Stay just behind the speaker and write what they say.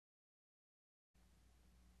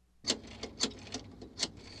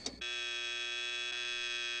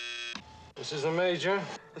This is the Major.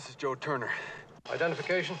 This is Joe Turner.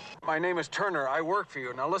 Identification? My name is Turner. I work for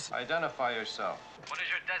you. Now listen. Identify yourself. What is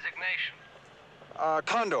your designation?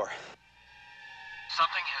 Kondor.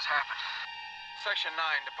 Something has happened. Section 9,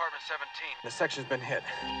 Department 17. The section's been hit.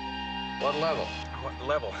 What level? What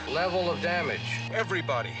level? Level of damage.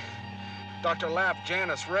 Everybody. Dr. Lapp,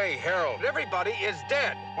 Janice, Ray, Harold. Everybody is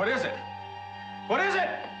dead. What is it? What is it?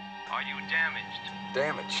 Are you damaged?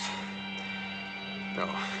 Damaged? No.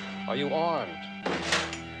 Are you armed?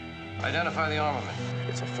 Identify the armament.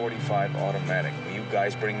 It's a .45 automatic. Will you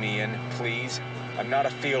guys bring me in, please? I'm not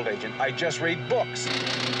a field agent. I just read books.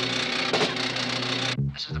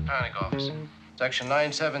 This is the panic office. Section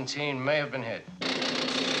 917 may have been hit.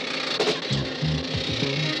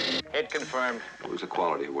 Hit confirmed. It was a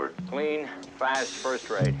quality of work. Clean, fast, first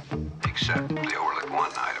rate. Except they overlooked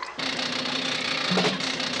one item.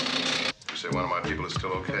 You say one of my people is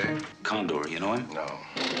still okay? Kondora, you know him? No.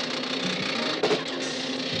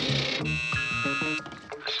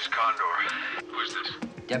 This is Kondora. Who is this?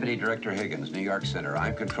 Deputy Director Higgins, New York Center.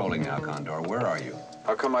 I'm controlling now, Kondora. Where are you?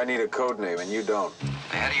 How come I need a code name and you don't?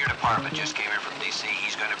 The head of your department just came here from D.C.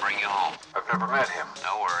 He's going to bring you home. I've never met him.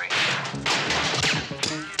 Don't worry.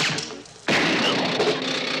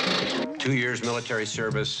 2 years military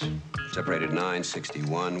service, separated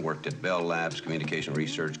 961, worked at Bell Labs, Communication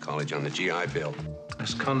Research College on the GI Bill.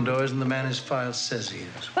 Miss Kondora isn't the man his file says he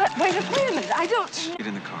is. But wait a minute, I don't... Get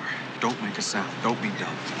in the car. Don't make a sound. Don't be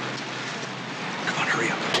dumb. Come on,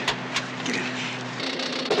 hurry up. Get in.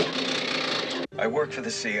 I work for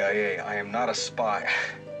the CIA. I am not a spy.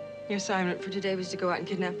 Your assignment for today was to go out and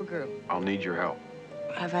kidnap a girl. I'll need your help.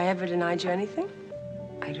 Have I ever denied you anything?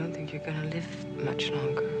 I don't think you're gonna live much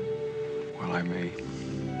longer. Well, I may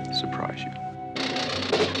surprise you.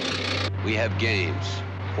 We have games.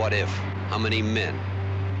 What if? How many men?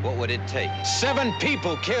 What would it take? 7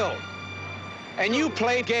 people killed. And you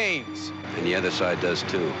play games. And the other side does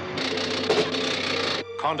too.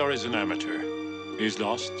 Kondor is an amateur. He's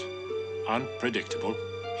lost, unpredictable.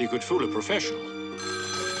 He could fool a professional.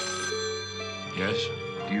 Yes?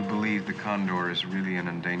 Do you believe the condor is really an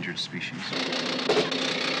endangered species?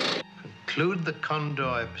 Conclude the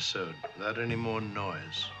Kondor episode without any more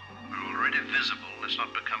noise. We're already visible. Let's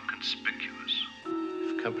not become conspicuous.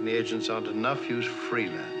 If company agents aren't enough, use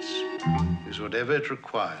freelance. Use whatever it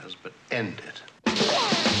requires, but end it.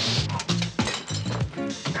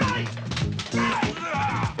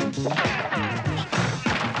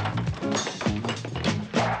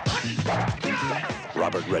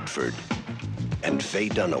 Robert Redford and Faye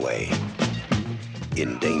Dunaway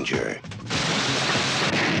in danger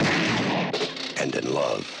and in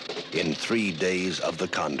love in 3 days of the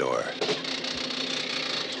Condor.